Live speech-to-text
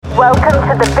Welcome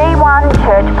to the V1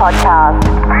 Church Podcast.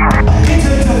 It's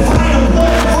a divine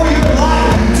appointment for your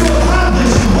life to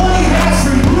accomplish what He has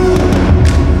for you.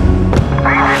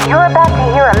 You're about to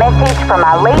hear a message from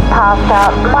our lead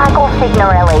pastor, Michael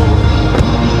Signorelli.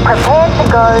 Prepare to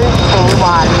go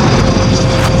V1.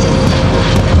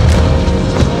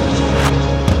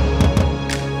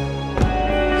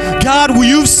 God,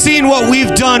 you've seen what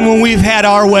we've done when we've had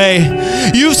our way.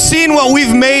 You've seen what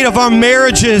we've made of our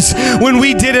marriages when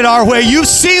we did it our way. You've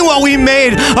seen what we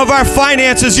made of our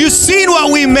finances. You've seen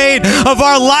what we made of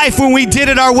our life when we did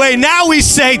it our way. Now we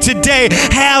say today,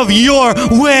 have your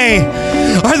way.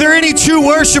 Are there any true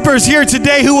worshipers here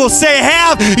today who will say,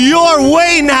 have your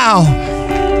way now?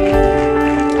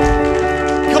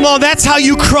 Come on, that's how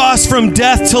you cross from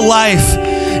death to life.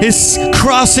 Is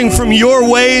crossing from your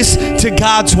ways to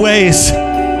God's ways.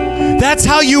 That's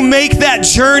how you make that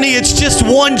journey. It's just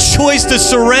one choice to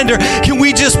surrender. Can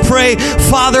we just pray?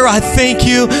 Father, I thank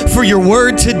you for your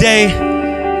word today.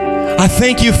 I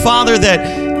thank you, Father,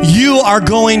 that you are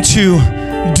going to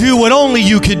do what only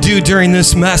you could do during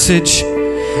this message.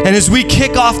 And as we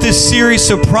kick off this series,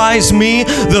 Surprise Me,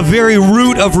 the very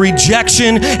root of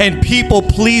rejection and people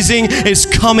pleasing is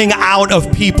coming out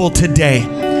of people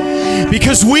today.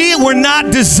 Because we were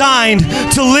not designed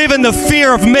to live in the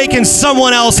fear of making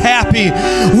someone else happy.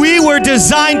 We were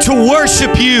designed to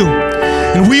worship you.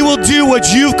 And we will do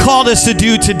what you've called us to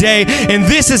do today. And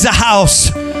this is a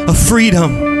house of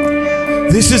freedom.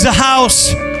 This is a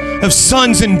house of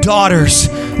sons and daughters,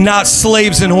 not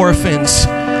slaves and orphans.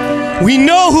 We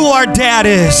know who our dad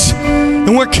is,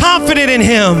 and we're confident in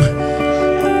him.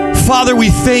 Father, we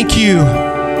thank you.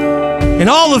 And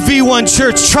all of V1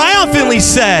 Church triumphantly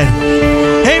said,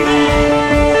 amen.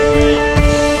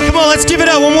 Come on, let's give it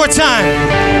up one more time.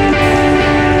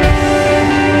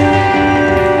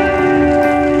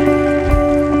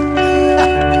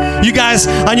 You guys,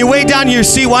 on your way down to your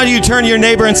seat, why don't you turn to your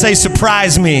neighbor and say,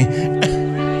 surprise me.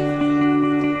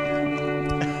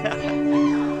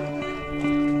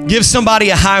 Give somebody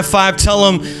a high five.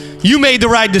 Tell them, you made the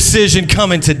right decision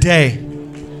coming today.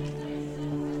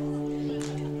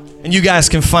 And you guys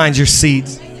can find your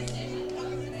seats.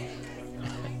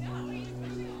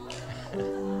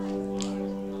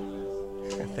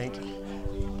 Thank you.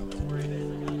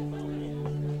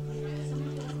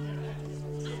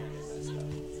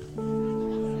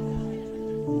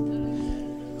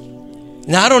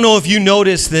 Now, I don't know if you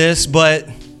noticed this, but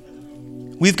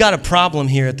we've got a problem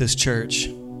here at this church.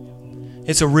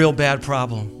 It's a real bad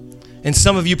problem. And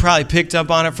some of you probably picked up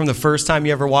on it from the first time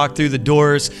you ever walked through the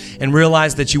doors and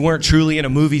realized that you weren't truly in a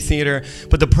movie theater.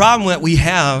 But the problem that we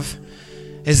have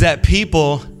is that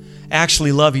people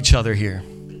actually love each other here.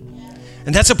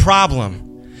 And that's a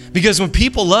problem. Because when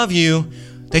people love you,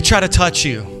 they try to touch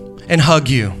you and hug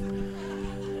you.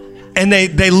 And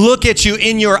they look at you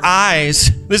in your eyes.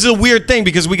 This is a weird thing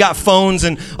because we got phones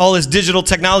and all this digital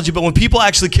technology. But when people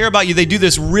actually care about you, they do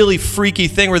this really freaky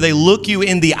thing where they look you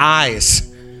in the eyes.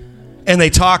 And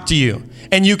they talk to you,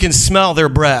 and you can smell their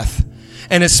breath,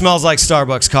 and it smells like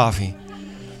Starbucks coffee.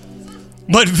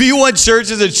 But V1 Church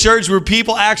is a church where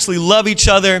people actually love each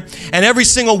other, and every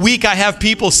single week I have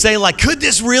people say, like, could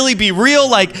this really be real?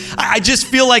 Like, I just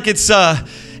feel like it's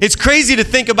crazy to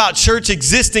think about church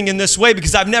existing in this way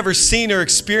because I've never seen or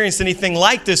experienced anything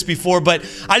like this before. But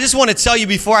I just want to tell you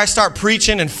before I start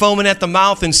preaching and foaming at the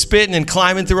mouth and spitting and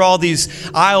climbing through all these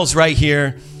aisles right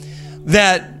here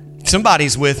that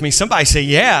somebody's with me. Somebody say,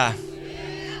 yeah.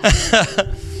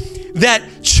 That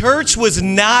church was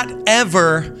not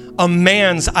ever a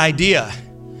man's idea.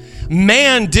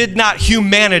 Humanity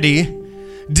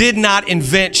did not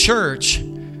invent church.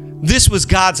 This was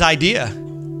God's idea.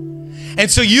 And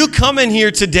so you come in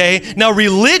here today. Now,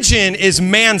 religion is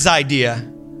man's idea,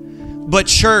 but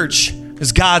church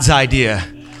is God's idea.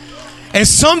 And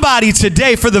somebody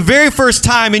today, for the very first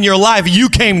time in your life, you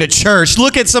came to church.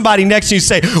 Look at somebody next to you and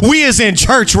say, we is in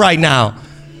church right now.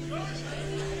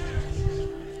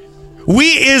 We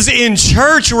is in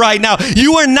church right now.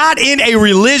 You are not in a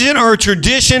religion or a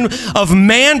tradition of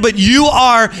man, but you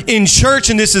are in church,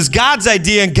 and this is God's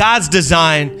idea and God's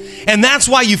design. And that's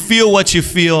why you feel what you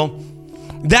feel.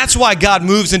 That's why God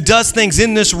moves and does things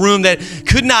in this room that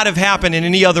could not have happened in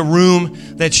any other room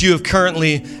that you have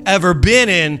currently ever been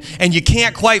in, and you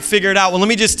can't quite figure it out. Well, let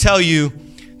me just tell you,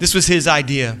 this was his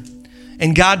idea.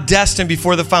 And God destined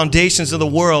before the foundations of the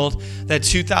world that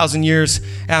 2,000 years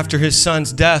after his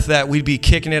son's death that we'd be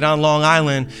kicking it on Long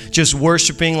Island, just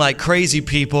worshiping like crazy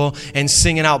people and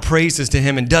singing out praises to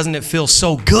him. And doesn't it feel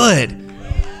so good?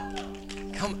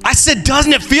 I said,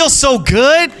 doesn't it feel so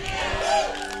good?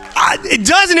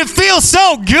 Doesn't it feel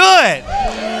so good?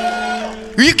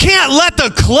 You can't let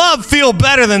the club feel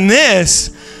better than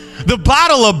this. The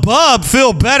bottle of bub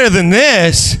feel better than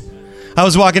this. I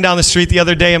was walking down the street the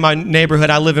other day in my neighborhood.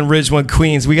 I live in Ridgewood,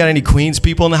 Queens. We got any Queens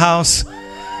people in the house?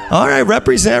 All right,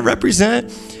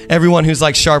 represent. Everyone who's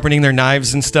like sharpening their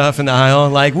knives and stuff in the aisle,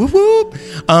 like whoop whoop.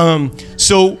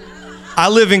 So I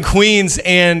live in Queens,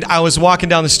 and I was walking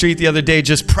down the street the other day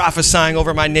just prophesying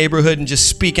over my neighborhood and just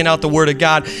speaking out the word of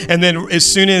God. And then as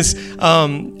soon as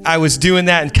I was doing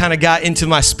that and kind of got into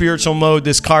my spiritual mode,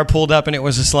 this car pulled up, and it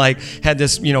was just like, had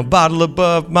this, bottle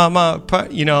above mama,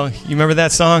 you remember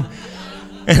that song?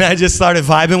 And I just started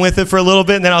vibing with it for a little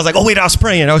bit, and then I was like, oh wait, I was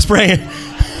praying.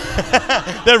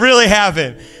 That really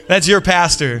happened. That's your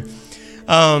pastor.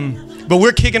 But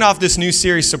we're kicking off this new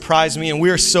series, Surprise Me, and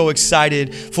we're so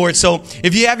excited for it. So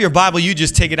if you have your Bible, you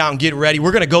just take it out and get ready.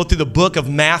 We're going to go through the book of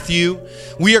Matthew.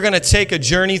 We are going to take a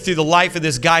journey through the life of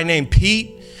this guy named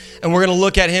Pete, and we're going to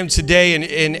look at him today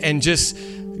and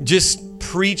just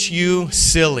preach you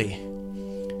silly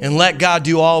and let God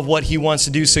do all of what he wants to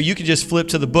do. So you can just flip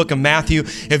to the book of Matthew.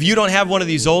 If you don't have one of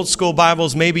these old school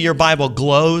Bibles, maybe your Bible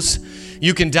glows.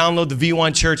 You can download the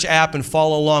V1 Church app and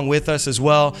follow along with us as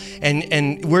well.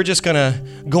 And we're just going to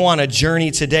go on a journey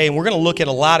today. And we're going to look at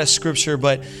a lot of scripture,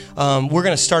 but we're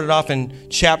going to start it off in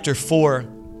chapter 4.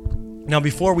 Now,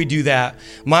 before we do that,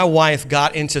 my wife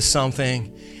got into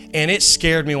something, and it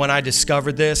scared me when I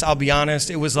discovered this. I'll be honest.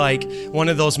 It was like one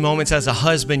of those moments as a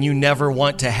husband you never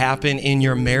want to happen in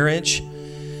your marriage.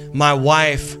 My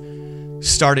wife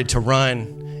started to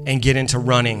run and get into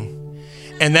running.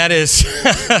 And that is,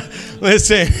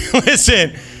 listen,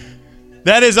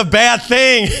 that is a bad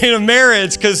thing in a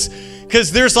marriage because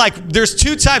there's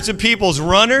two types of people's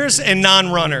runners and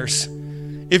non-runners.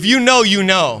 If you know, you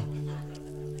know.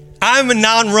 I'm a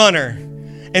non-runner.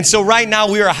 And so right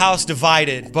now we are a house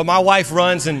divided, but my wife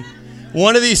runs, and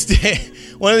one of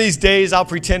these days I'll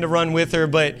pretend to run with her,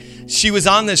 but she was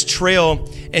on this trail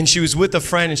and she was with a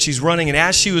friend and she's running, and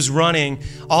as she was running,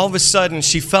 all of a sudden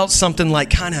she felt something like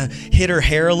kind of hit her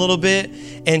hair a little bit,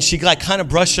 and she like kind of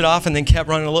brushed it off and then kept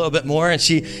running a little bit more, and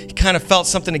she kind of felt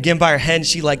something again by her head, and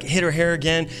she like hit her hair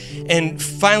again, and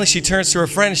finally she turns to her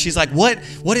friend and she's like, what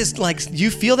is, like, you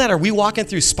feel that? Are we walking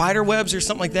through spider webs or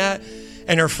something like that?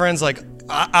 And her friend's like,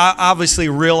 obviously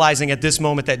realizing at this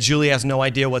moment that Julie has no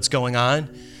idea what's going on.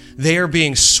 They are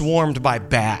being swarmed by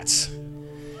bats.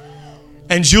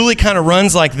 And Julie kind of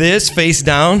runs like this, face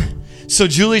down. So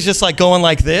Julie's just like going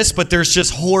like this, but there's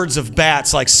just hordes of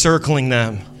bats like circling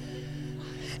them.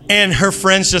 And her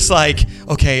friend's just like,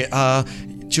 okay,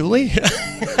 Julie,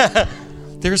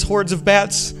 there's hordes of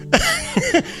bats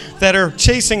that are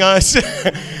chasing us.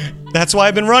 That's why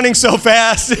I've been running so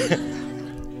fast.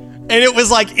 And it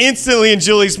was like instantly in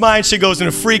Julie's mind, she goes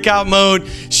into freak out mode.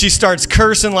 She starts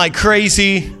cursing like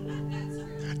crazy.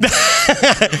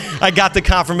 I got the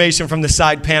confirmation from the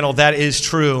side panel. That is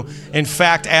true. In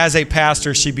fact, as a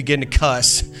pastor, she began to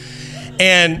cuss.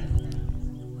 And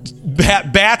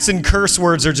bats and curse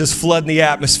words are just flooding the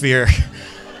atmosphere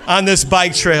on this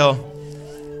bike trail.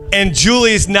 And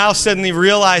Julie is now suddenly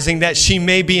realizing that she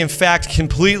may be, in fact,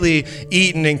 completely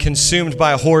eaten and consumed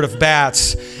by a horde of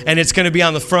bats. And it's going to be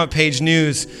on the front page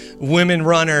news, women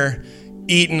runner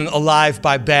eaten alive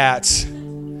by bats.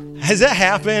 Has that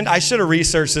happened? I should have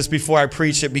researched this before I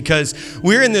preached it, because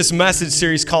we're in this message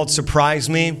series called Surprise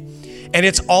Me. And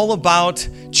it's all about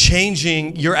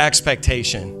changing your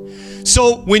expectation.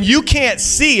 So when you can't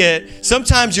see it,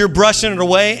 sometimes you're brushing it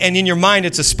away and in your mind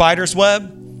it's a spider's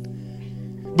web.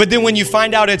 But then when you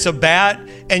find out it's a bat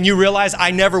and you realize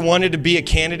I never wanted to be a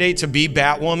candidate to be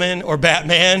Batwoman or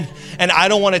Batman, and I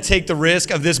don't want to take the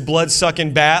risk of this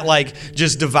blood-sucking bat like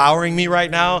just devouring me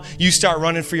right now, you start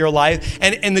running for your life.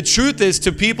 And the truth is,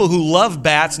 to people who love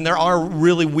bats, and there are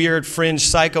really weird fringe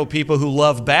psycho people who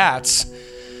love bats.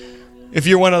 If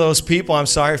you're one of those people, I'm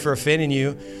sorry for offending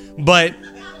you, but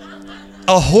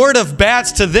a horde of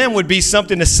bats to them would be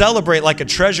something to celebrate, like a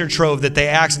treasure trove that they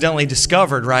accidentally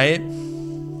discovered, right?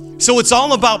 So it's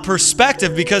all about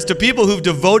perspective, because to people who've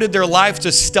devoted their life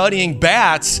to studying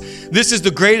bats, this is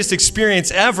the greatest experience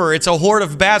ever. It's a horde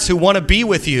of bats who want to be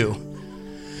with you.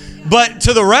 But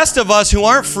to the rest of us who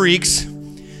aren't freaks,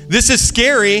 this is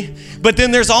scary. But then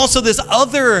there's also this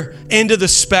other end of the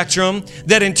spectrum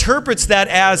that interprets that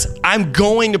as, I'm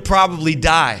going to probably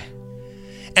die.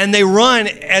 And they run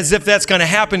as if that's going to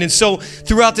happen. And so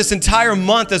throughout this entire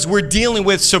month, as we're dealing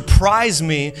with Surprise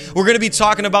Me, we're going to be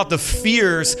talking about the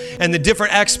fears and the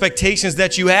different expectations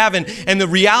that you have. And the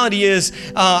reality is,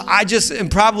 I just am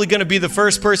probably going to be the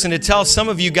first person to tell some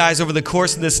of you guys over the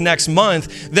course of this next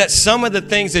month that some of the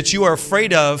things that you are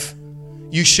afraid of,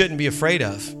 you shouldn't be afraid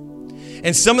of.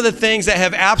 And some of the things that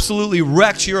have absolutely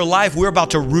wrecked your life, we're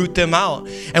about to root them out.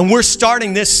 And we're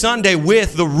starting this Sunday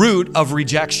with the root of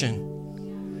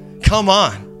rejection. Come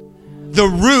on. The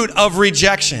root of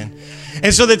rejection.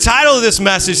 And so the title of this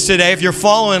message today, if you're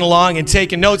following along and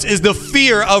taking notes, is the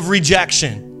fear of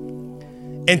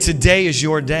rejection. And today is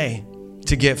your day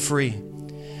to get free.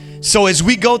 So as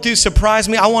we go through Surprise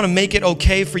Me, I want to make it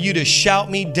okay for you to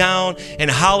shout me down and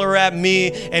holler at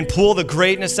me and pull the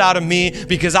greatness out of me,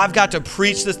 because I've got to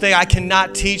preach this thing. I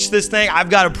cannot teach this thing. I've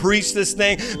got to preach this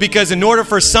thing, because in order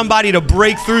for somebody to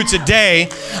break through today,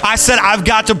 I said I've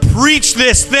got to preach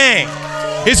this thing.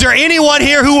 Is there anyone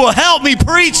here who will help me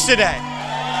preach today?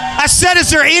 I said,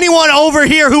 is there anyone over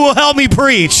here who will help me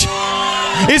preach?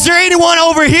 Is there anyone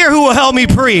over here who will help me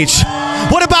preach?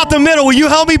 What about the middle? Will you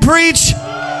help me preach?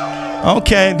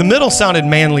 Okay, the middle sounded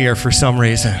manlier for some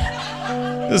reason.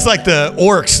 It's like the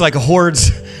orcs, like hordes.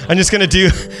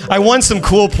 I won some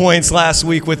cool points last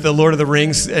week with the Lord of the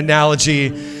Rings analogy,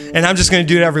 and I'm just going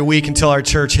to do it every week until our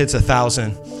church hits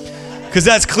 1,000. Because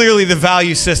that's clearly the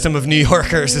value system of New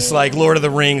Yorkers. It's like Lord of the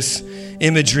Rings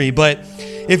imagery. But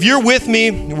if you're with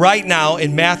me right now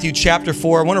in Matthew chapter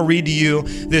 4, I want to read to you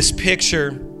this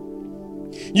picture.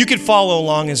 You could follow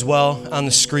along as well on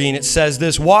the screen. It says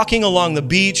this: walking along the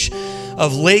beach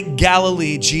of Lake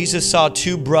Galilee, Jesus saw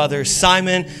two brothers,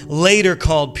 Simon, later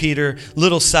called Peter,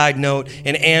 little side note,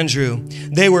 and Andrew.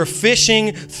 They were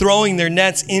fishing, throwing their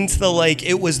nets into the lake.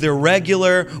 It was their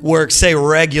regular work. Say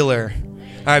regular.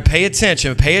 All right, pay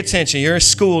attention. You're in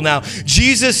school now.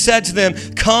 Jesus said to them,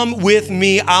 "Come with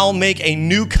me. I'll make a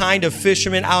new kind of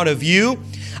fisherman out of you.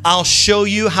 I'll show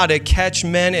you how to catch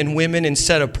men and women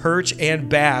instead of perch and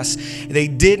bass." They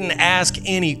didn't ask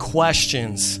any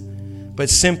questions, but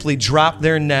simply dropped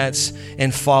their nets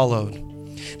and followed.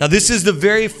 Now, this is the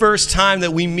very first time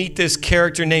that we meet this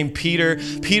character named Peter.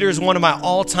 Peter is one of my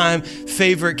all-time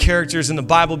favorite characters in the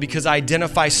Bible because I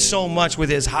identify so much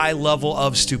with his high level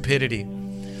of stupidity.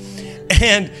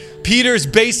 And Peter's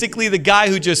basically the guy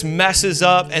who just messes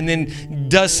up and then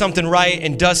does something right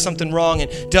and does something wrong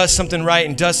and does something right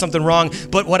and does something wrong.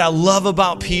 But what I love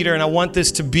about Peter, and I want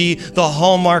this to be the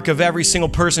hallmark of every single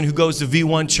person who goes to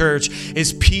V1 Church,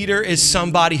 is Peter is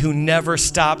somebody who never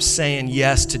stops saying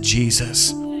yes to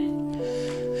Jesus.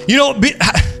 You know,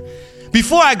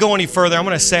 before I go any further, I'm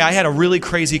going to say I had a really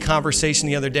crazy conversation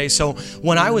the other day. So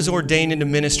when I was ordained into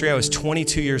ministry, I was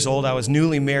 22 years old. I was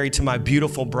newly married to my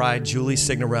beautiful bride, Julie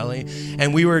Signorelli,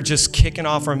 and we were just kicking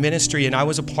off our ministry, and I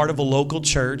was a part of a local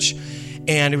church,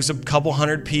 and it was a couple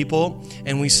hundred people,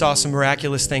 and we saw some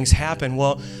miraculous things happen.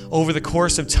 Well, over the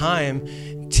course of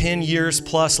time, 10 years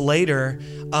plus later,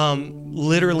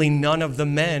 literally none of the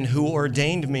men who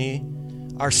ordained me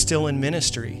are still in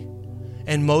ministry,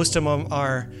 and most of them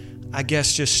are, I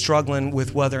guess, just struggling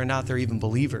with whether or not they're even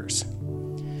believers.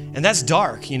 And that's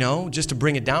dark, you know, just to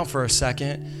bring it down for a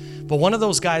second. But one of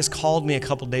those guys called me a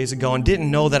couple days ago and didn't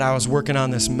know that I was working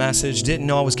on this message, didn't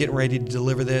know I was getting ready to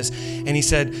deliver this. And he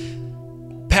said,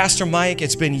 "Pastor Mike,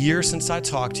 it's been years since I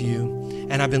talked to you,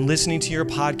 and I've been listening to your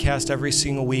podcast every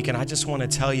single week, and I just want to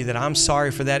tell you that I'm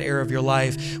sorry for that era of your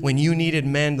life when you needed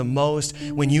men the most,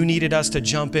 when you needed us to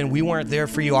jump in. We weren't there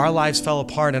for you. Our lives fell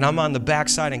apart, and I'm on the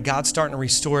backside, and God's starting to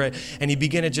restore it." And he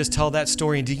began to just tell that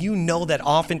story. And do you know that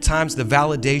oftentimes the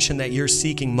validation that you're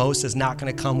seeking most is not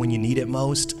going to come when you need it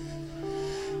most?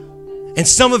 And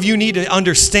some of you need to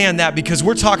understand that, because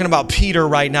we're talking about Peter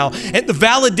right now. And the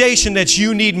validation that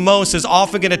you need most is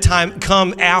often going to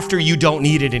come after you don't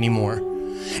need it anymore.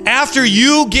 After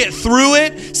you get through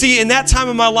it. See, in that time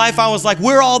of my life, I was like,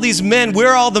 where are all these men? Where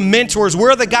are all the mentors?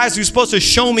 Where are the guys who are supposed to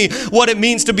show me what it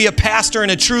means to be a pastor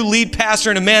and a true lead pastor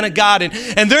and a man of God?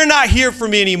 And they're not here for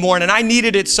me anymore. And I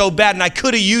needed it so bad. And I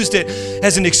could have used it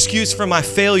as an excuse for my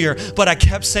failure. But I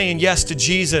kept saying yes to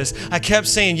Jesus. I kept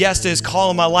saying yes to his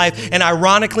call in my life. And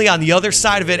ironically, on the other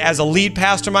side of it, as a lead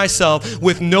pastor myself,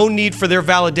 with no need for their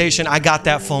validation, I got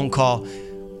that phone call.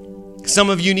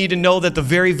 Some of you need to know that the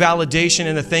very validation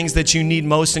and the things that you need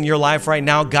most in your life right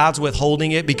now, God's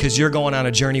withholding it because you're going on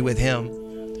a journey with him.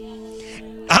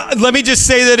 Let me just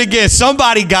say that again.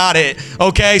 Somebody got it,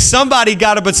 okay? Somebody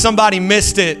got it, but somebody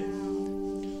missed it.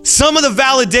 Some of the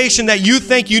validation that you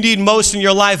think you need most in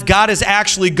your life, God is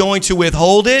actually going to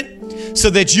withhold it so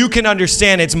that you can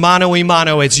understand it's mano a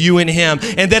mano, it's you and him.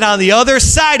 And then on the other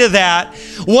side of that,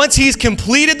 once he's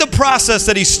completed the process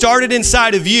that he started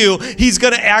inside of you, he's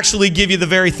going to actually give you the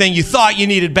very thing you thought you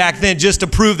needed back then, just to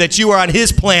prove that you are on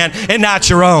his plan and not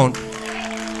your own.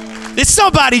 Is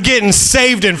somebody getting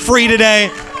saved and free today?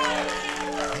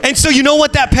 And so you know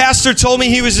what that pastor told me?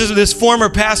 He was just, this former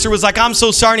pastor was like, I'm so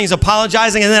sorry, and he's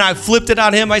apologizing. And then I flipped it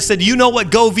on him. I said, you know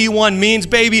what Go V1 means,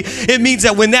 baby? It means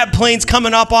that when that plane's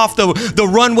coming up off the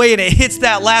runway and it hits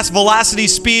that last velocity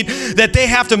speed, that they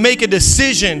have to make a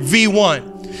decision,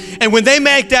 V1. And when they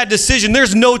make that decision,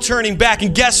 there's no turning back.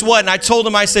 And guess what? And I told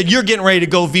him, I said, you're getting ready to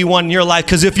go V1 in your life,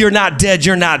 because if you're not dead,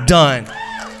 you're not done.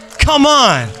 Come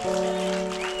on.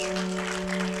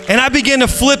 And I began to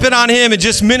flip it on him and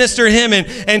just minister to him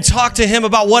and talk to him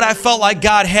about what I felt like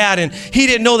God had. And he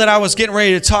didn't know that I was getting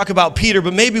ready to talk about Peter,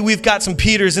 but maybe we've got some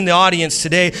Peters in the audience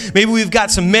today. Maybe we've got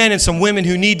some men and some women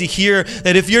who need to hear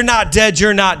that if you're not dead,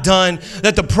 you're not done,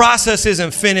 that the process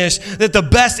isn't finished, that the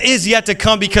best is yet to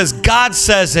come because God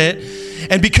says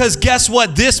it. And because guess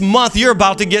what? This month, you're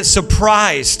about to get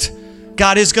surprised.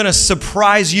 God is going to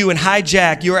surprise you and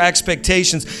hijack your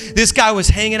expectations. This guy was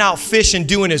hanging out fishing,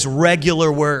 doing his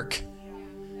regular work.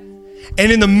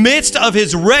 And in the midst of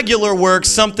his regular work,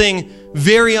 something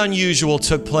very unusual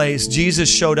took place.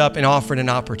 Jesus showed up and offered an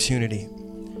opportunity.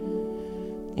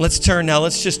 Let's turn now.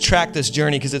 Let's just track this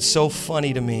journey because it's so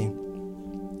funny to me.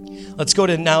 Let's go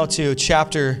to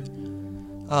chapter,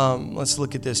 let's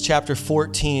look at this, chapter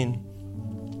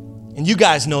 14. And you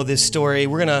guys know this story.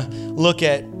 We're going to look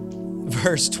at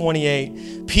verse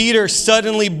 28. Peter,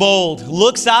 suddenly bold,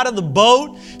 looks out of the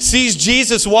boat, sees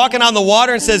Jesus walking on the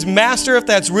water and says, Master, if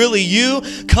that's really you,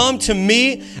 come to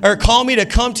me, or call me to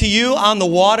come to you on the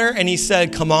water. And he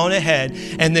said, come on ahead.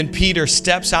 And then Peter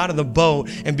steps out of the boat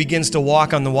and begins to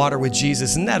walk on the water with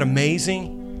Jesus. Isn't that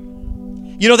amazing?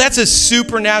 You know, that's a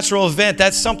supernatural event.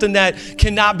 That's something that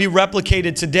cannot be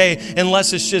replicated today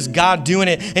unless it's just God doing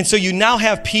it. And so you now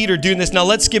have Peter doing this. Now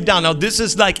let's skip down. Now this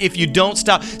is like if you don't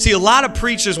stop. See, a lot of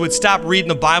preachers would stop reading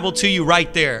the Bible to you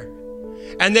right there.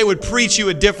 And they would preach you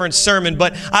a different sermon.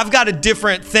 But I've got a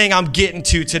different thing I'm getting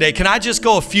to today. Can I just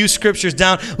go a few scriptures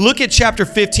down? Look at chapter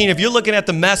 15. If you're looking at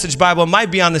the Message Bible, it might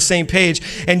be on the same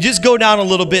page. And just go down a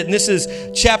little bit. And this is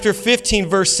chapter 15,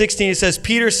 verse 16. It says,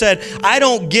 Peter said, I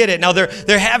don't get it. Now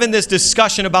they're having this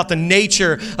discussion about the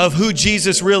nature of who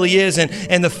Jesus really is.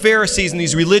 And the Pharisees and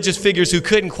these religious figures who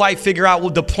couldn't quite figure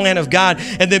out the plan of God.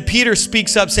 And then Peter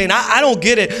speaks up saying, I don't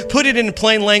get it. Put it in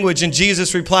plain language. And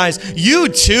Jesus replies, you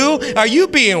too? Are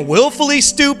you being willfully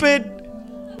stupid?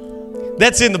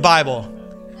 That's in the Bible.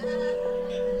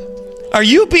 Are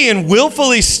you being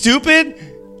willfully stupid?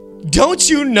 Don't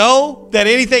you know that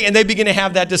anything? And they begin to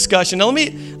have that discussion. Now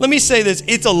let me say this.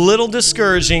 It's a little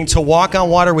discouraging to walk on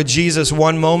water with Jesus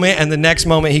one moment and the next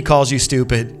moment he calls you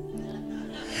stupid.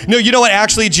 No, you know what?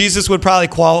 Actually, Jesus would probably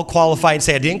qualify and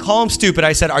say, I didn't call him stupid.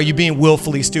 I said, are you being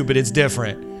willfully stupid? It's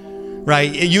different,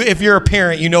 right? If you're a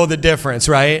parent, you know the difference,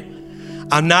 right?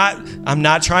 I'm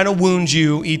not trying to wound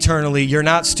you eternally. You're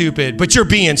not stupid, but you're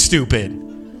being stupid.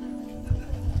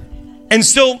 And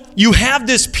so you have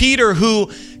this Peter who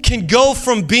can go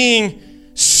from being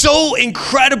so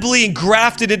incredibly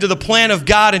engrafted into the plan of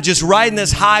God and just riding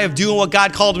this high of doing what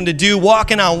God called him to do,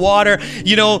 walking on water,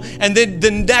 and then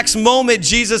the next moment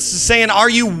Jesus is saying, are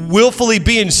you willfully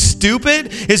being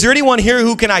stupid? Is there anyone here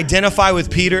who can identify with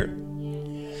Peter?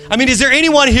 I mean, is there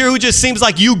anyone here who just seems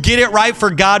like you get it right for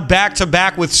God back to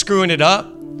back with screwing it up?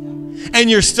 And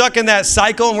you're stuck in that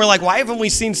cycle and we're like, why haven't we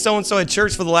seen so-and-so at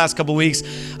church for the last couple of weeks?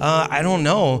 I don't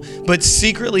know. But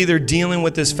secretly they're dealing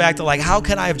with this fact of like, how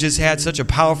could I have just had such a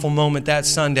powerful moment that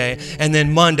Sunday and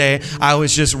then Monday I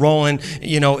was just rolling,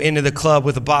 into the club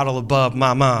with a bottle of Bub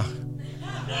Mama?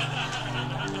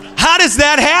 How does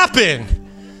that happen?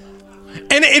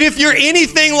 And if you're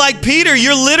anything like Peter,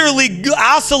 you're literally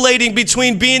oscillating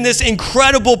between being this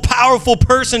incredible, powerful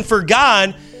person for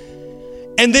God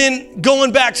and then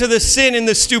going back to the sin and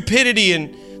the stupidity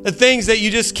and the things that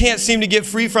you just can't seem to get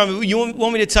free from. You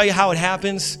want me to tell you how it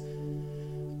happens?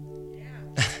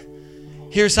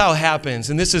 Here's how it happens.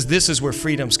 And this is where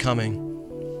freedom's coming.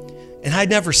 And I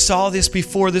never saw this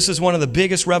before. This is one of the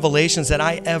biggest revelations that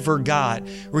I ever got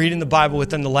reading the Bible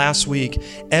within the last week.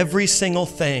 Every single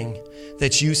thing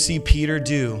that you see Peter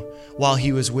do while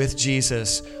he was with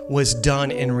Jesus was done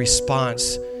in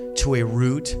response to a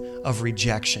root of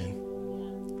rejection.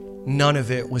 None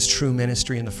of it was true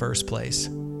ministry in the first place.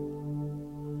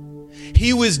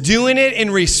 He was doing it in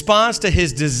response to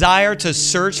his desire to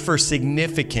search for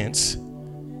significance.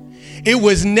 It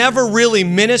was never really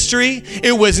ministry.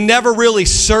 It was never really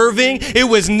serving. It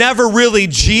was never really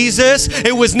Jesus.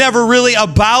 It was never really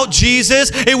about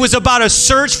Jesus. It was about a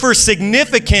search for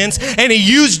significance, and he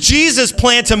used Jesus'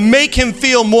 plan to make him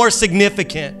feel more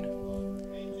significant.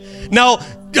 Now,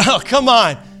 come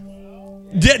on.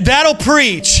 That'll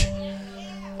preach,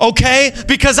 okay?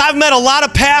 Because I've met a lot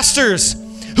of pastors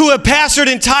who have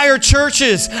pastored entire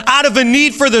churches out of a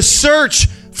need for the search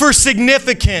for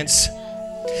significance.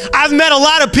 I've met a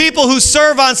lot of people who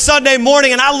serve on Sunday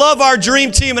morning, and I love our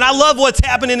dream team, and I love what's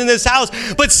happening in this house,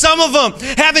 but some of them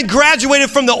haven't graduated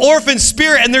from the orphan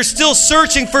spirit, and they're still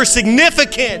searching for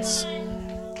significance.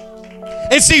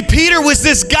 And see, Peter was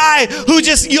this guy who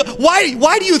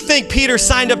why do you think Peter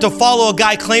signed up to follow a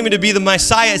guy claiming to be the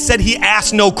Messiah? It said he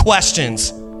asked no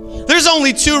questions. There's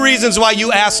only two reasons why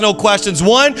you ask no questions.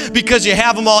 One, because you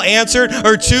have them all answered,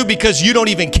 or two, because you don't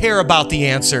even care about the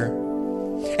answer.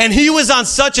 And he was on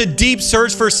such a deep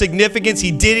search for significance,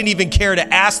 he didn't even care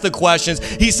to ask the questions.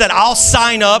 He said, I'll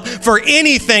sign up for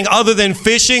anything other than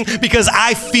fishing because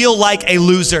I feel like a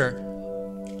loser.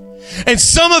 And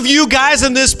some of you guys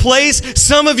in this place,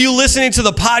 some of you listening to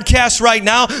the podcast right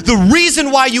now, the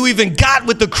reason why you even got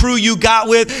with the crew you got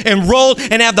with and rolled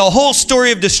and have the whole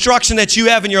story of destruction that you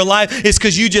have in your life is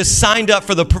because you just signed up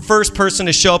for the first person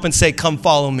to show up and say, come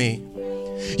follow me.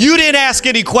 You didn't ask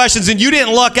any questions, and you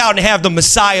didn't luck out and have the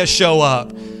Messiah show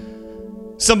up.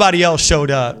 Somebody else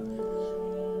showed up.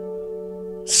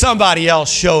 Somebody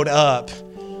else showed up.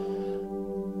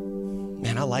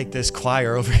 Man, I like this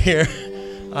choir over here.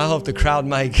 I hope the crowd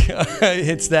mic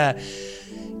hits that.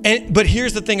 But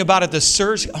here's the thing about it, the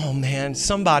search, oh man,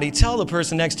 somebody tell the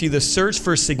person next to you, the search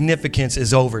for significance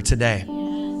is over today.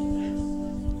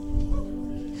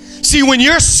 See, when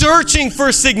you're searching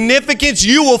for significance,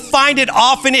 you will find it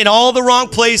often in all the wrong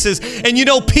places. And you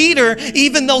know, Peter,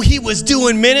 even though he was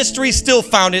doing ministry, still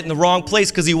found it in the wrong place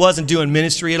because he wasn't doing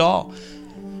ministry at all.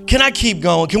 Can I keep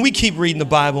going? Can we keep reading the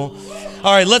Bible?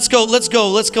 All right, let's go.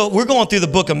 We're going through the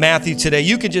book of Matthew today.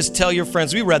 You can just tell your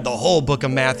friends, we read the whole book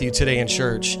of Matthew today in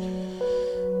church.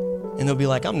 And they'll be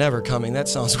like, I'm never coming. That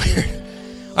sounds weird.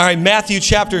 All right, Matthew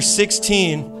chapter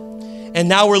 16. And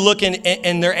now we're looking,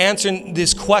 and they're answering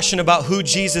this question about who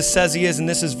Jesus says he is, and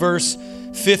this is verse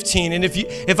 15. And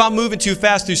if I'm moving too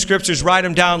fast through scriptures, write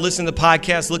them down, listen to the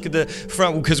podcast, look at the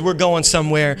front, because we're going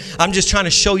somewhere. I'm just trying to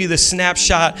show you the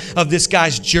snapshot of this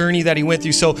guy's journey that he went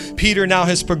through. So Peter now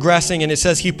is progressing, and it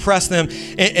says he pressed them,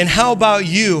 and how about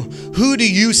you? Who do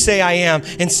you say I am?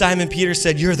 And Simon Peter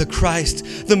said, you're the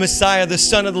Christ, the Messiah, the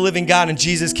Son of the living God. And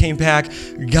Jesus came back,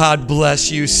 God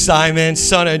bless you, Simon,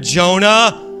 son of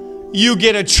Jonah. You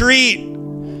get a treat.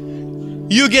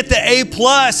 You get the A+.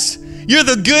 You're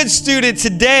the good student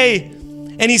today.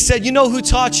 And he said, you know who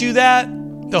taught you that?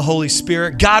 The Holy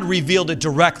Spirit. God revealed it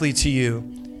directly to you.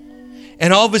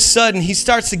 And all of a sudden, he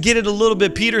starts to get it a little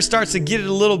bit. Peter starts to get it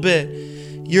a little bit.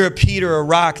 You're a Peter, a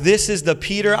rock. This is the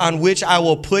Peter on which I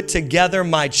will put together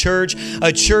my church,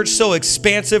 a church so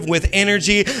expansive with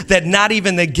energy that not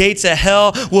even the gates of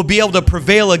hell will be able to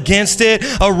prevail against it.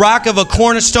 A rock of a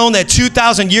cornerstone that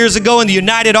 2,000 years ago in the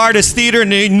United Artists Theater in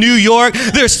New York,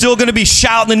 they're still going to be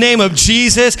shouting the name of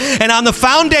Jesus. And on the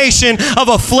foundation of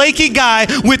a flaky guy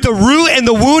with the root and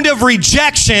the wound of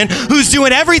rejection, who's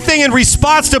doing everything in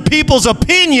response to people's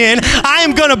opinion, I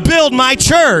am going to build my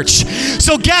church.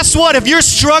 So guess what? If you're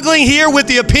struggling here with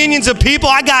the opinions of people,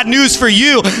 I got news for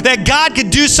you, that God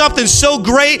could do something so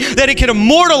great that it can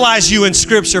immortalize you in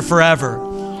Scripture forever.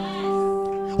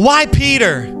 Why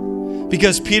Peter?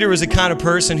 Because Peter was the kind of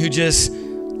person who just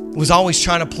was always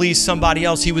trying to please somebody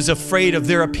else. He was afraid of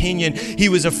their opinion. He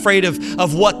was afraid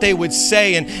of what they would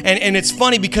say. And it's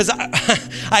funny because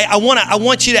I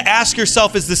want you to ask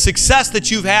yourself, is the success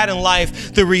that you've had in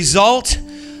life the result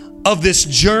of this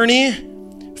journey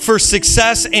for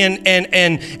success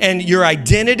and your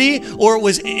identity, or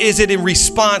is it in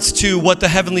response to what the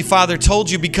Heavenly Father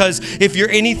told you? Because if you're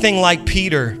anything like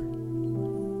Peter,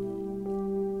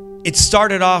 it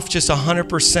started off just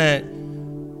 100%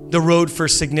 the road for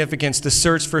significance, the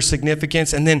search for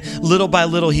significance, and then little by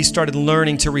little he started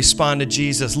learning to respond to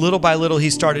Jesus. Little by little he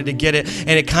started to get it, and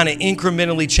it kind of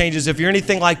incrementally changes. If you're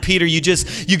anything like Peter,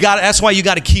 that's why you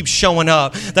got to keep showing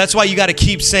up. That's why you got to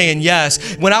keep saying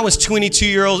yes. When I was 22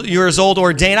 years old,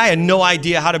 ordained, I had no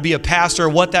idea how to be a pastor, or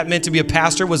what that meant to be a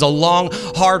pastor. It was a long,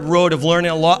 hard road of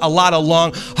learning a lot of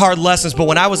long, hard lessons. But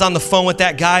when I was on the phone with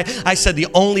that guy, I said the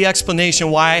only explanation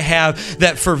why I have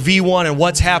that for V1 and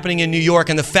what's happening in New York,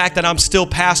 and the fact that I'm still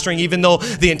pastoring, even though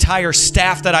the entire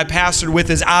staff that I pastored with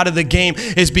is out of the game,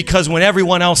 is because when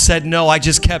everyone else said no, I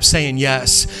just kept saying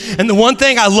yes. And the one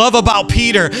thing I love about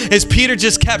Peter is Peter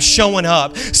just kept showing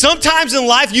up. Sometimes in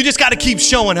life, you just got to keep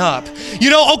showing up.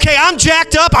 You know, okay, I'm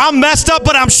jacked up, I'm messed up,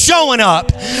 but I'm showing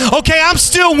up. Okay, I'm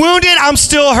still wounded, I'm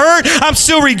still hurt, I'm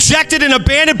still rejected and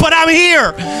abandoned, but I'm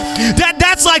here.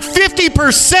 That's like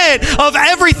 50% of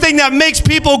everything that makes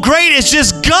people great is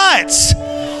just guts.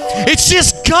 It's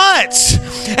just guts.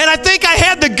 And I think I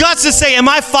had the guts to say, am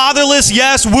I fatherless?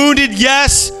 Yes. Wounded?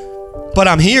 Yes. but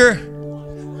I'm here.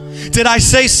 Did I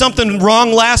say something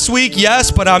wrong last week? Yes,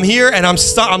 but I'm here and I'm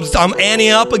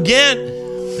anteing up again.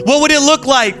 What would it look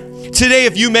like today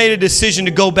if you made a decision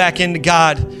to go back into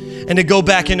God and to go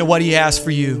back into what he has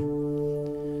for you?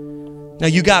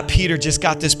 Now Peter just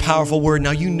got this powerful word.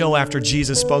 Now you know after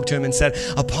Jesus spoke to him and said,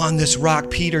 upon this rock,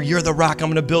 Peter, you're the rock, I'm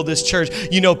going to build this church.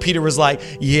 You know Peter was like,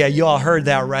 yeah, you all heard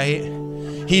that, right?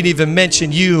 He'd even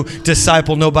mention you,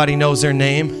 disciple, nobody knows their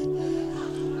name.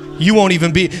 You won't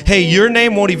even be, hey, your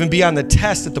name won't even be on the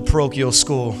test at the parochial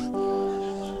school.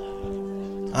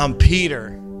 I'm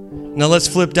Peter. Now let's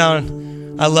flip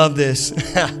down. I love this.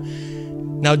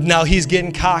 Now he's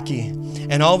getting cocky.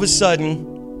 And all of a sudden,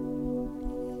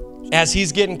 as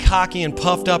he's getting cocky and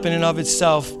puffed up in and of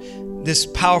itself, this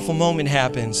powerful moment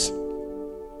happens.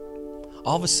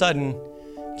 All of a sudden,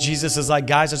 Jesus is like,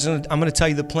 guys, I'm going to tell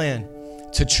you the plan.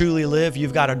 To truly live,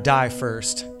 you've got to die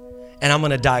first. And I'm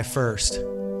going to die first.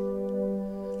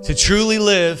 To truly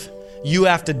live, you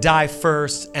have to die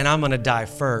first, and I'm going to die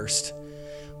first.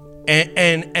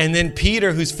 And then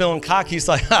Peter, who's feeling cocky, he's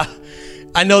like,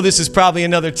 I know this is probably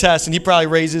another test. And he probably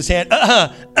raised his hand.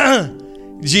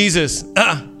 Jesus,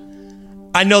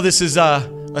 I know this is a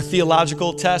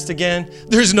theological test again.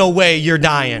 There's no way you're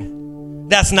dying.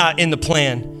 That's not in the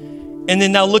plan. And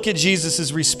then now look at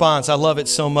Jesus' response. I love it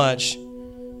so much.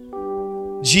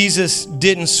 Jesus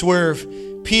didn't swerve.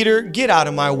 Peter, get out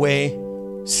of my way.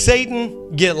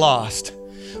 Satan, get lost.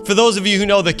 For those of you who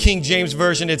know the King James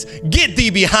Version, it's get thee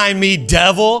behind me,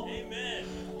 devil. Amen.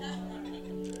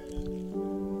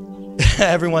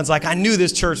 Everyone's like, I knew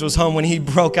this church was home when he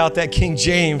broke out that King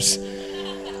James.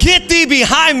 Get thee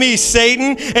behind me,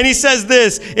 Satan. And he says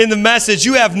this in the Message,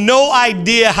 you have no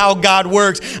idea how God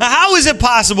works. How is it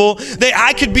possible that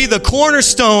I could be the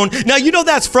cornerstone? Now, you know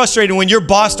that's frustrating when your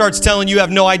boss starts telling you have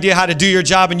no idea how to do your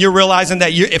job and you're realizing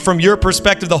that from your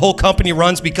perspective, the whole company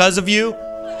runs because of you.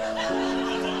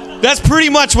 That's pretty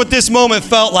much what this moment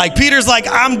felt like. Peter's like,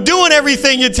 I'm doing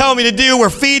everything you tell me to do. We're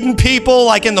feeding people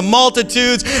like in the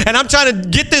multitudes, and I'm trying to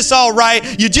get this all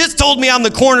right. You just told me I'm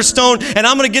the cornerstone, and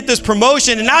I'm going to get this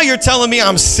promotion, and now you're telling me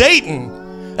I'm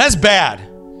Satan. That's bad.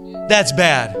 That's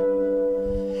bad.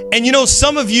 And you know,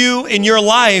 some of you in your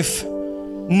life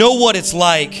know what it's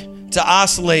like to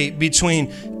oscillate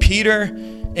between Peter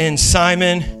and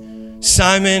Simon,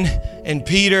 Simon and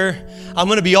Peter. I'm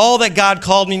going to be all that God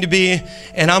called me to be,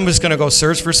 and I'm just going to go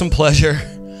search for some pleasure.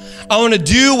 I want to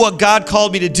do what God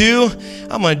called me to do.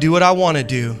 I'm going to do what I want to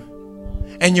do.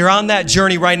 And you're on that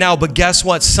journey right now, but guess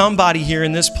what? Somebody here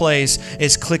in this place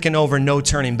is clicking over no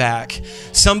turning back.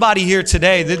 Somebody here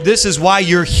today, this is why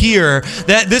you're here.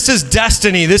 That this is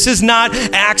destiny. This is not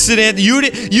accident. You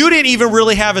didn't even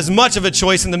really have as much of a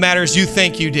choice in the matter as you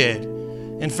think you did.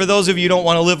 And for those of you who don't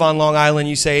want to live on Long Island,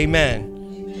 you say amen.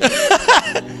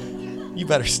 You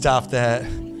better stop that.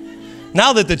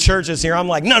 Now that the church is here, I'm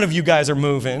like, none of you guys are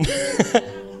moving.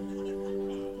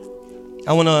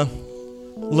 I want to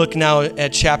look now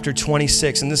at chapter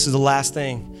 26, and this is the last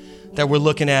thing that we're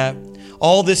looking at.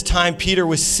 All this time, Peter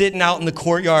was sitting out in the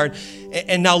courtyard,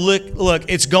 and now look,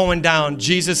 it's going down.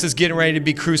 Jesus is getting ready to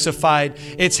be crucified.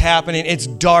 It's happening. It's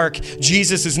dark.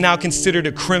 Jesus is now considered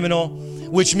a criminal,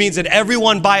 which means that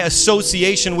everyone by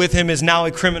association with him is now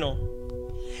a criminal.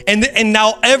 And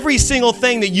now every single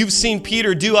thing that you've seen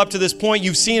Peter do up to this point,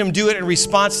 you've seen him do it in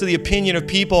response to the opinion of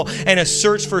people and a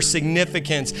search for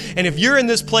significance. And if you're in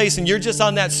this place and you're just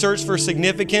on that search for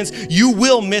significance, you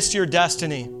will miss your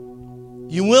destiny.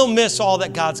 You will miss all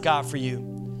that God's got for you.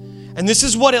 And this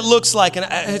is what it looks like. And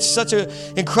it's such an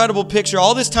incredible picture.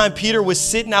 All this time, Peter was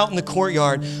sitting out in the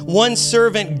courtyard. One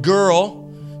servant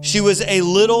girl, she was a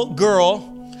little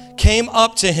girl, came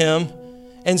up to him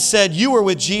and said, you were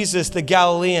with Jesus, the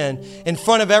Galilean. In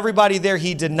front of everybody there,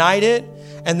 he denied it.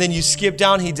 And then you skip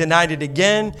down, he denied it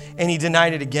again, and he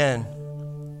denied it again.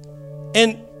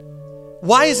 And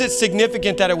why is it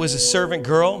significant that it was a servant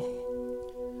girl?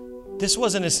 This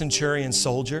wasn't a centurion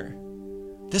soldier.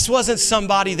 This wasn't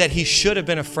somebody that he should have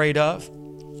been afraid of.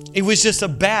 It was just a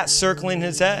bat circling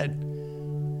his head.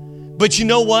 But you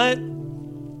know what?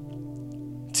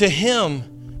 To him,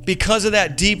 because of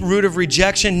that deep root of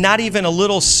rejection, not even a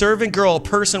little servant girl, a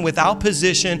person without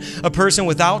position, a person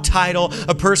without title,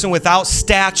 a person without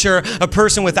stature, a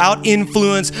person without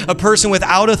influence, a person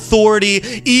without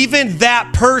authority, even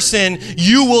that person,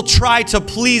 you will try to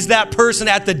please that person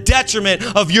at the detriment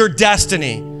of your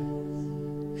destiny.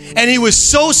 And he was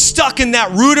so stuck in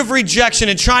that root of rejection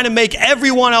and trying to make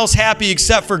everyone else happy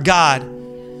except for God,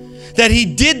 that he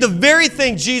did the very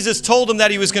thing Jesus told him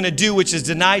that he was going to do, which is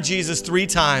deny Jesus 3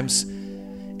 times.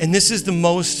 And this is the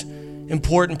most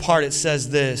important part. It says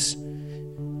this.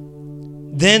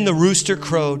 Then the rooster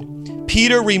crowed.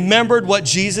 Peter remembered what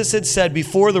Jesus had said,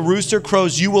 before the rooster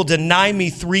crows, you will deny me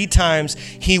 3 times.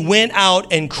 He went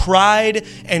out and cried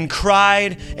and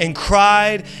cried and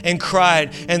cried and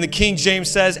cried. And the King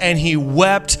James says, and he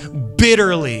wept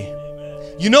bitterly.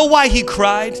 You know why he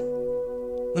cried?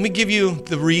 Let me give you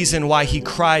the reason why he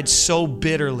cried so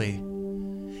bitterly.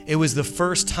 It was the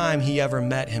first time he ever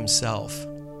met himself.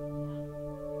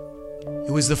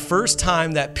 It was the first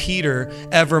time that Peter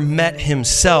ever met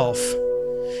himself.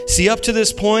 See, up to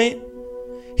this point,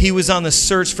 he was on the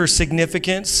search for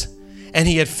significance, and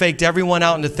he had faked everyone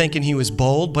out into thinking he was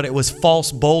bold, but it was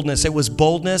false boldness. It was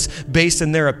boldness based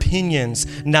in their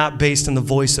opinions, not based in the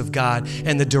voice of God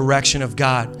and the direction of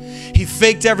God. He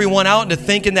faked everyone out into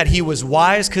thinking that he was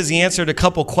wise because he answered a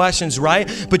couple questions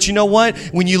right. But you know what?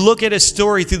 When you look at his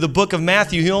story through the book of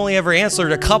Matthew, he only ever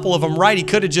answered a couple of them right. He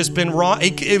could have just been wrong.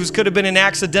 It could have been an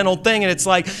accidental thing. And it's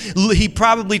like he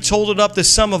probably totaled up the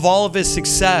sum of all of his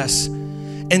success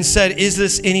and said, is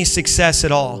this any success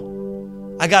at all?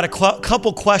 I got a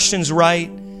couple questions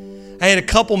right. I had a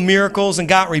couple miracles and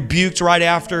got rebuked right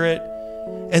after it.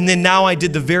 And then now I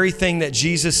did the very thing that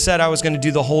Jesus said I was going to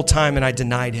do the whole time, and I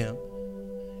denied him.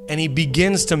 And he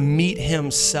begins to meet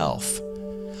himself.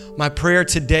 My prayer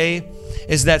today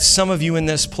is that some of you in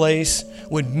this place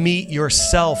would meet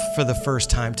yourself for the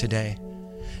first time today.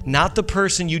 Not the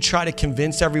person you try to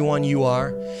convince everyone you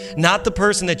are. Not the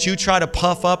person that you try to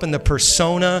puff up in the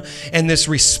persona and this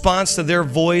response to their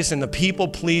voice and the people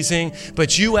pleasing,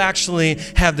 but you actually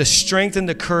have the strength and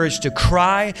the courage to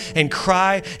cry and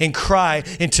cry and cry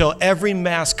until every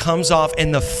mask comes off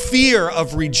and the fear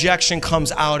of rejection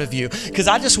comes out of you. Because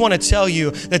I just want to tell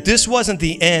you that this wasn't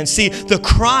the end. See, the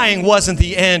crying wasn't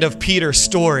the end of Peter's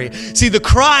story. See, the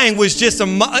crying was just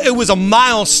it was a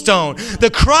milestone.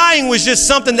 The crying was just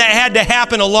something that had to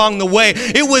happen along the way.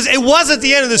 It wasn't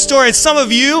the end of the story. And some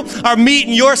of you are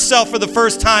meeting yourself for the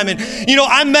first time. And you know,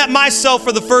 I met myself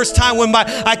for the first time when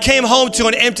I came home to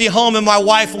an empty home and my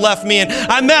wife left me. And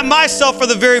I met myself for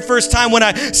the very first time when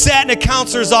I sat in a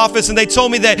counselor's office and they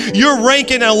told me that you're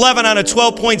ranking an 11 on a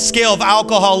 12-point scale of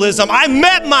alcoholism. I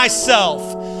met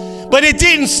myself. But it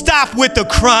didn't stop with the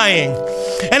crying.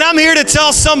 And I'm here to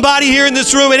tell somebody here in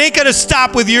this room, it ain't going to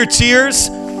stop with your tears.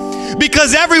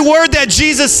 Because every word that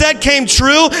Jesus said came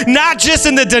true, not just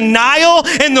in the denial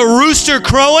and the rooster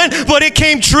crowing, but it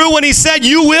came true when he said,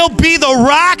 you will be the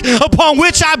rock upon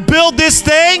which I build this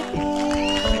thing.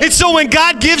 And so when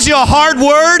God gives you a hard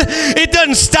word, it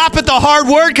doesn't stop at the hard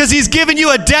word because he's given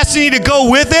you a destiny to go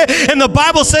with it. And the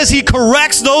Bible says he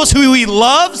corrects those who he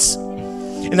loves.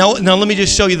 And now let me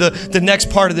just show you the next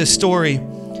part of this story.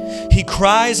 He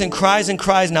cries and cries and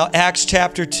cries. Now, Acts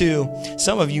chapter 2.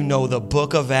 Some of you know the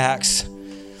book of Acts.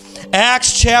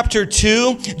 Acts chapter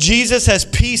 2, Jesus has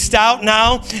peaced out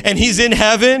now, and he's in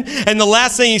heaven. And the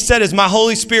last thing he said is, my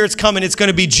Holy Spirit's coming. It's going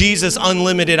to be Jesus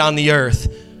unlimited on the earth.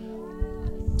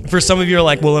 For some of you are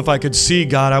like, well, if I could see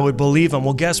God, I would believe him.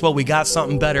 Well, guess what? We got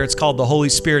something better. It's called the Holy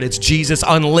Spirit. It's Jesus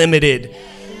unlimited.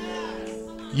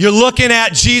 You're looking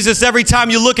at Jesus every time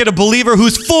you look at a believer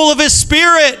who's full of his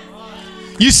Spirit.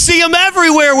 You see him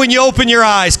everywhere when you open your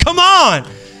eyes. Come on.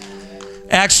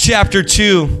 Acts chapter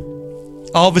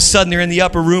 2. All of a sudden, they're in the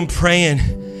upper room praying,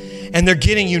 and they're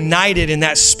getting united, and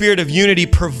that spirit of unity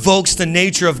provokes the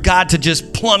nature of God to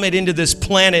just plummet into this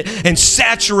planet and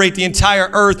saturate the entire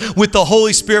earth with the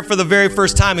Holy Spirit for the very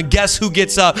first time. And guess who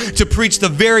gets up to preach the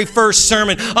very first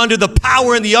sermon under the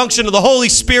power and the unction of the Holy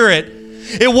Spirit?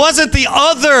 It wasn't the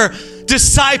other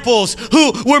disciples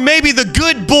who were maybe the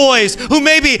good boys, who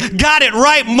maybe got it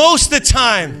right most of the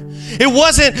time. It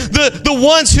wasn't the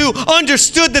ones who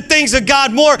understood the things of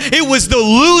God more. It was the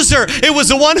loser. It was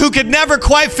the one who could never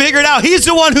quite figure it out. He's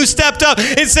the one who stepped up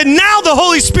and said, now the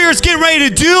Holy Spirit's getting ready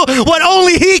to do what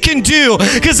only he can do.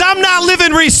 Because I'm not living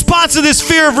in response to this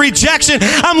fear of rejection.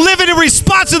 I'm living in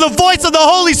response to the voice of the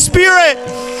Holy Spirit.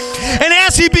 And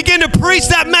as he began to preach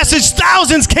that message,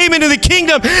 thousands came into the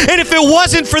kingdom. And if it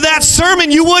wasn't for that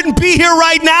sermon, you wouldn't be here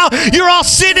right now. You're all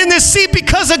sitting in this seat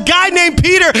because a guy named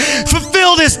Peter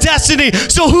fulfilled his destiny.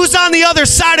 So who's on the other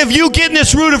side of you getting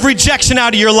this root of rejection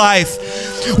out of your life?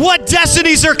 What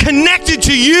destinies are connected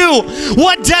to you?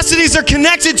 What destinies are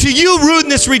connected to you rooting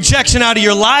this rejection out of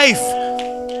your life?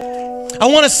 I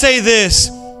want to say this.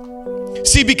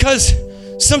 See, because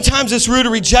sometimes this root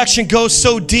of rejection goes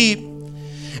so deep.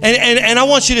 And I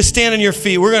want you to stand on your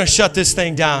feet. We're going to shut this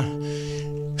thing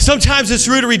down. Sometimes this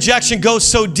root of rejection goes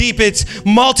so deep, it's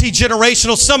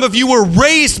multi-generational. Some of you were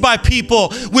raised by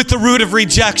people with the root of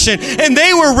rejection, and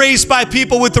they were raised by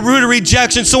people with the root of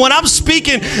rejection. So when I'm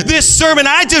speaking this sermon,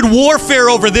 I did warfare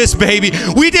over this, baby.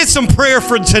 We did some prayer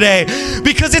for today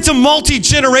because it's a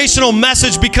multi-generational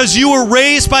message, because you were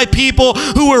raised by people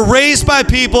who were raised by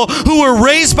people who were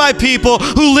raised by people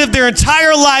who lived their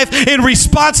entire life in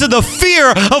response to the fear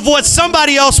of what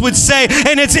somebody else would say,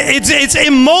 and it's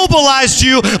immobilized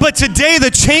you. But today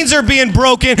the chains are being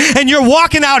broken and you're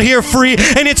walking out here free,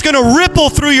 and it's going to ripple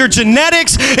through your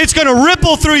genetics. It's going to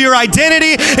ripple through your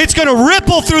identity. It's going to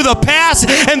ripple through the past,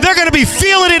 and they're going to be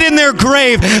feeling it in their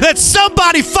grave that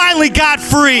somebody finally got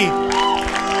free.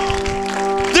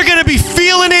 They're going to be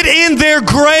feeling it in their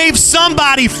grave.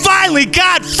 Somebody finally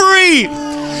got free.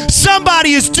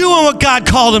 Somebody is doing what God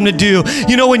called them to do.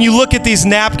 You know, when you look at these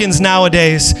napkins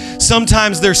nowadays,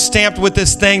 sometimes they're stamped with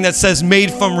this thing that says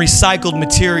made from recycled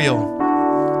material.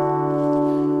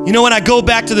 You know, when I go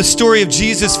back to the story of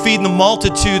Jesus feeding the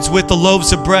multitudes with the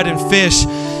loaves of bread and fish,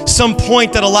 some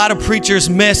point that a lot of preachers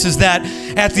miss is that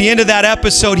at the end of that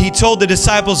episode, he told the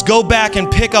disciples, go back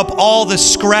and pick up all the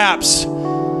scraps.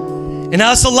 And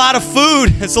that's a lot of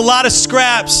food. It's a lot of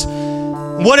scraps.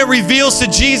 What it reveals to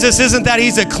Jesus isn't that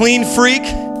he's a clean freak,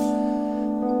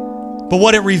 but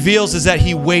what it reveals is that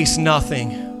he wastes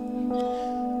nothing.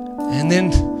 And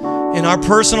then in our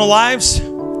personal lives,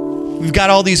 we've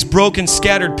got all these broken,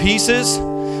 scattered pieces,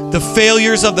 the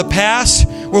failures of the past,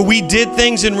 where we did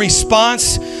things in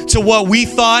response to what we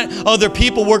thought other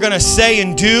people were going to say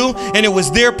and do, and it was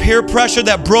their peer pressure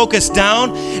that broke us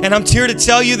down. And I'm here to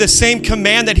tell you the same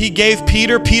command that he gave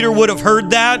Peter. Peter would have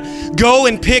heard that. Go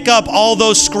and pick up all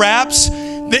those scraps.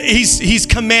 He's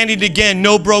commanded again,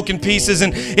 no broken pieces.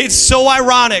 And it's so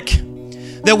ironic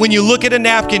that when you look at a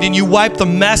napkin and you wipe the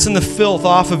mess and the filth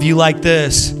off of you like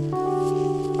this,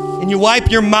 and you wipe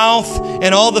your mouth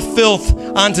and all the filth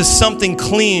onto something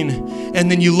clean, and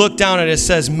then you look down and it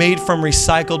says made from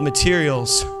recycled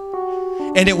materials.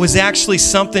 And it was actually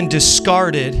something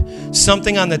discarded,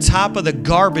 something on the top of the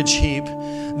garbage heap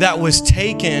that was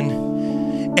taken,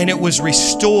 and it was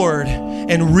restored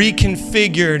and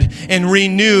reconfigured and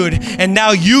renewed. And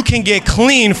now you can get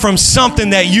clean from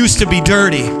something that used to be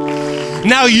dirty.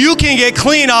 Now you can get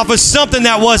clean off of something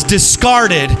that was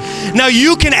discarded. Now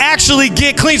you can actually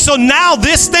get clean. So now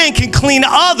this thing can clean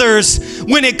others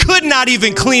when it could not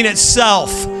even clean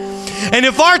itself. And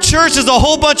if our church is a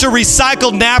whole bunch of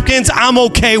recycled napkins, I'm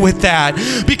okay with that.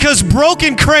 Because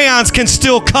broken crayons can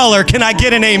still color. Can I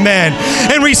get an amen?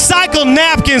 And recycled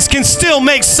napkins can still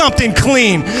make something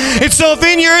clean. And so if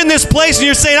you're in this place and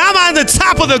you're saying, I'm on the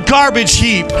top of the garbage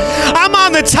heap, I'm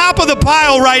on the top of the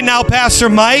pile right now, Pastor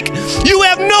Mike, you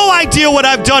have no idea what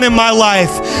I've done in my life.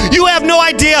 You have no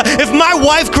idea. If my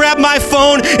wife grabbed my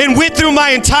phone and went through my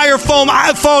entire phone,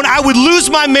 I would lose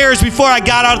my marriage before I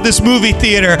got out of this movie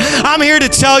theater. I'm here to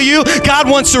tell you, God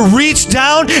wants to reach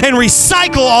down and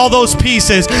recycle all those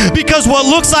pieces, because what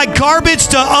looks like garbage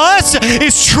to us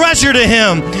is treasure to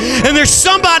Him. And there's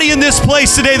somebody in this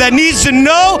place today that needs to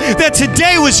know that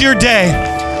today was your day.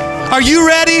 Are you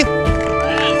ready?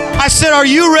 I said, are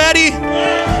you ready?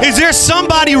 Is there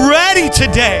somebody ready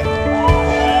today?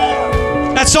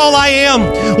 That's all I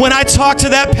am. When I talked to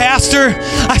that pastor,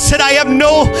 I said, I have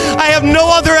no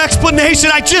other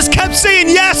explanation. I just kept saying,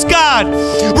 yes, God.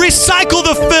 Recycle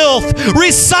the filth.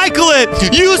 Recycle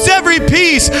it. Use every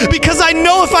piece, because I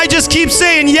know if I just keep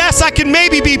saying yes, I can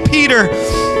maybe be Peter.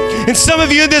 And some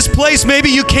of you in this place, maybe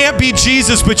you can't be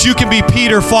Jesus, but you can be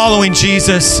Peter following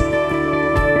Jesus.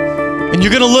 And you're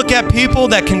going to look at people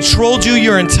that controlled you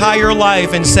your entire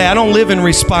life and say, I don't live in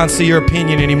response to your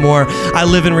opinion anymore. I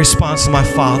live in response to my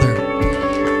Father.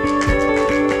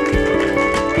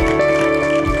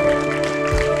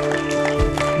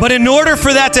 But in order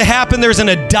for that to happen, there's an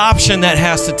adoption that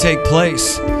has to take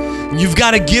place. You've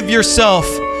got to give yourself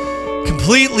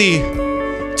completely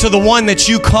to the one that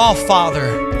you call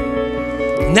Father.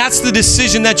 And that's the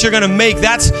decision that you're going to make.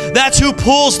 That's who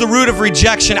pulls the root of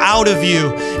rejection out of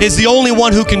you, is the only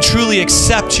one who can truly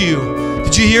accept you.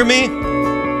 Did you hear me?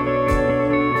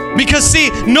 Because see,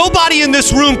 nobody in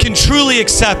this room can truly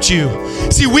accept you.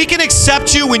 See, we can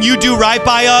accept you when you do right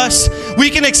by us. We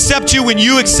can accept you when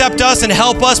you accept us and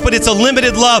help us, but it's a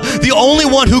limited love. The only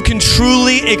one who can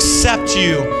truly accept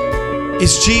you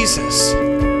is Jesus.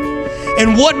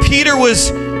 And what Peter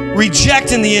was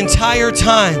rejecting the entire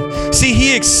time. See,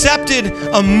 he accepted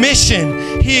a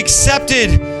mission. He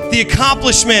accepted the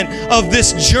accomplishment of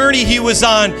this journey he was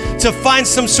on to find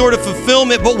some sort of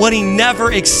fulfillment, but what he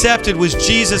never accepted was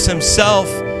Jesus himself.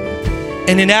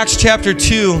 And in Acts chapter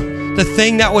 2, the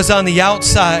thing that was on the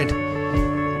outside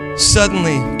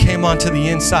suddenly came onto the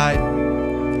inside.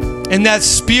 And that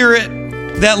spirit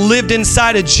that lived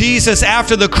inside of Jesus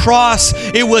after the cross,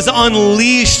 it was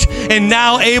unleashed and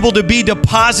now able to be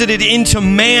deposited into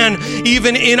man,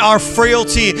 even in our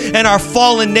frailty and our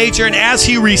fallen nature. And as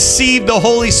he received the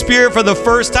Holy Spirit for the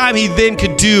first time, he then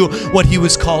could do what he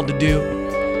was called to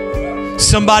do.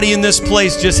 Somebody in this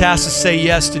place just has to say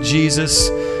yes to Jesus.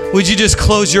 Would you just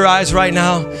close your eyes right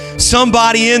now?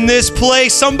 Somebody in this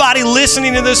place, somebody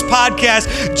listening to this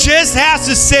podcast just has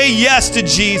to say yes to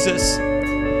Jesus.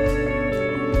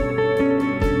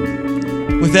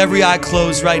 With every eye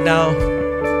closed right now,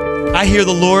 I hear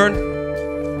the Lord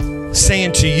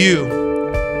saying to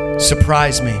you,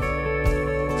 surprise me.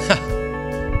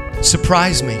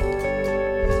 Surprise me.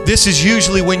 This is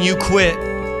usually when you quit.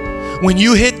 When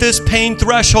you hit this pain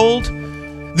threshold,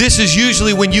 this is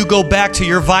usually when you go back to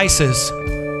your vices.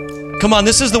 Come on,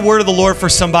 this is the word of the Lord for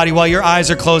somebody while your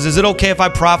eyes are closed. Is it okay if I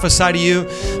prophesy to you?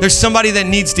 There's somebody that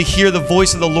needs to hear the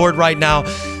voice of the Lord right now.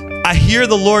 I hear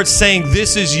the Lord saying,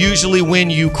 this is usually when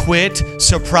you quit.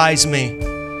 Surprise me.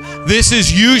 This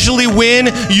is usually when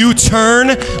you turn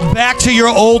back to your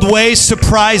old ways.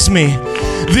 Surprise me.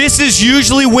 This is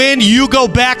usually when you go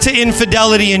back to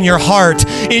infidelity in your heart,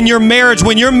 in your marriage.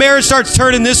 When your marriage starts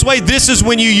turning this way, this is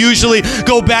when you usually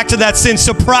go back to that sin.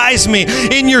 Surprise me.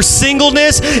 In your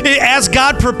singleness, as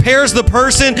God prepares the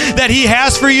person that he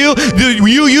has for you,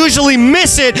 you usually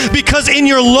miss it because in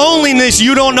your loneliness,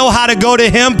 you don't know how to go to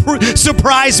him.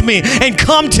 Surprise me and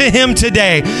come to him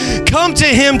today. Come to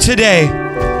him today.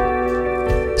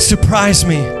 Surprise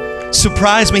me.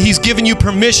 Surprise me. He's given you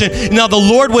permission. Now, the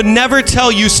Lord would never tell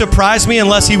you surprise me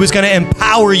unless he was going to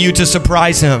empower you to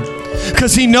surprise him,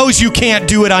 because he knows you can't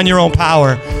do it on your own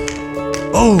power.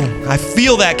 Oh, I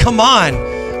feel that. Come on.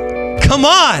 Come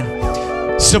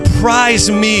on. Surprise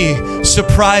me.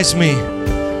 Surprise me.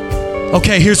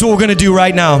 Okay, here's what we're going to do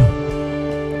right now.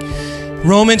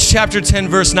 Romans chapter 10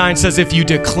 verse 9 says, if you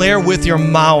declare with your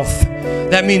mouth,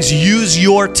 that means use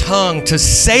your tongue to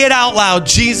say it out loud.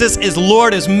 Jesus is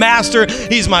Lord, is Master.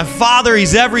 He's my Father.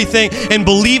 He's everything. And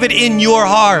believe it in your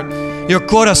heart, your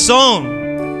corazón,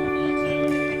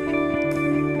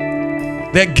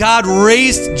 that God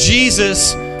raised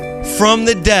Jesus from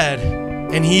the dead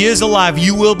and he is alive.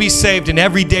 You will be saved, and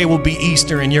every day will be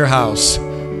Easter in your house.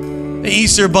 The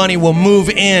Easter Bunny will move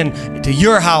in to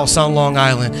your house on Long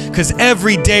Island, because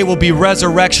every day will be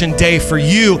Resurrection Day for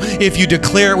you if you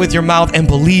declare it with your mouth and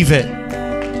believe it.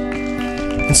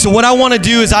 And so what I want to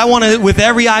do is with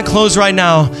every eye closed right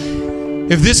now,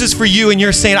 if this is for you and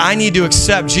you're saying, I need to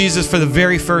accept Jesus for the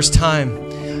very first time,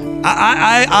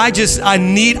 I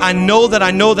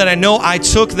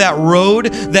took that road,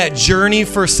 that journey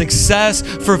for success,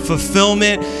 for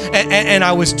fulfillment, and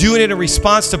I was doing it in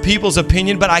response to people's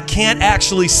opinion, but I can't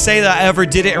actually say that I ever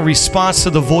did it in response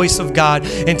to the voice of God.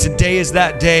 And today is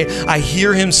that day. I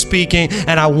hear him speaking,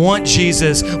 and I want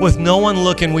Jesus. With no one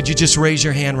looking, would you just raise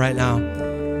your hand right now?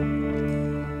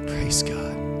 Praise God.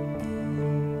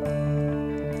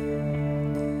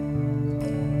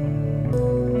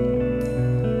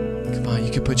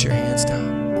 You could put your hands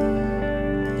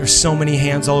down. There's so many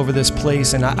hands all over this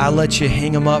place, and I let you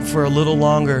hang them up for a little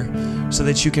longer so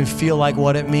that you can feel like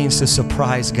what it means to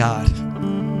surprise God.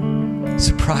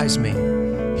 Surprise me.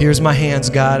 Here's my hands,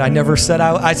 God.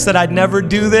 I said I'd never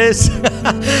do this.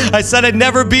 I said I'd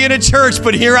never be in a church,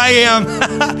 but here I am.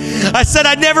 I said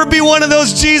I'd never be one of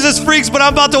those Jesus freaks, but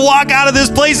I'm about to walk out of this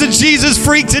place a Jesus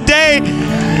freak today.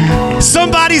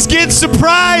 Somebody's getting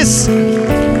surprised.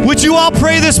 Would you all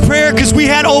pray this prayer? Because we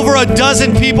had over a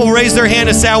dozen people raise their hand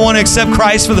and say, I want to accept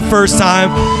Christ for the first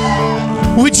time.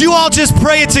 Would you all just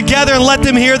pray it together and let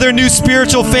them hear their new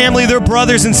spiritual family, their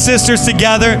brothers and sisters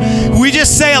together? We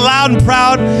just say it loud and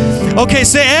proud. Okay,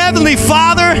 say, Heavenly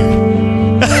Father,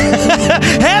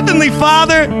 Heavenly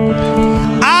Father,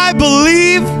 I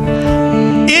believe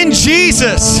in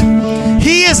Jesus.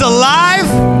 He is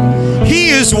alive. He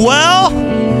is well.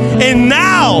 And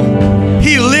now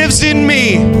he lives in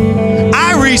me.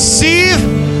 I receive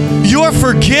your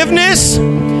forgiveness.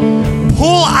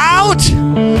 Pull out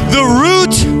the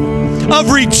root of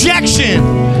rejection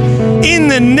in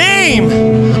the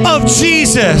name of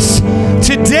Jesus.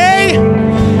 Today,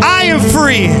 I am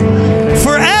free.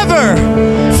 Forever,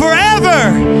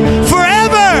 forever,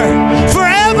 forever,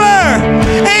 forever.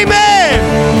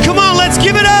 Amen. Come on, let's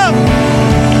give it up.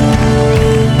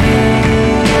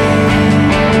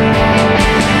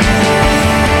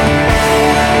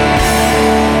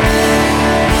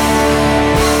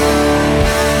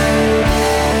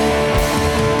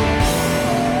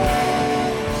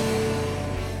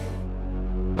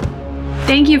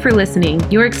 Thank you for listening.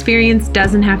 Your experience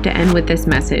doesn't have to end with this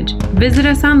message. Visit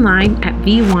us online at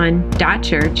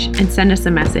v1.church and send us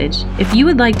a message. If you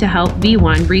would like to help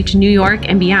V1 reach New York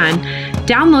and beyond,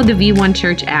 download the V1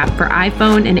 Church app for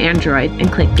iPhone and Android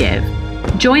and click Give.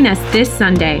 Join us this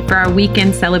Sunday for our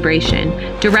weekend celebration.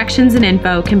 Directions and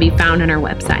info can be found on our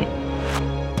website.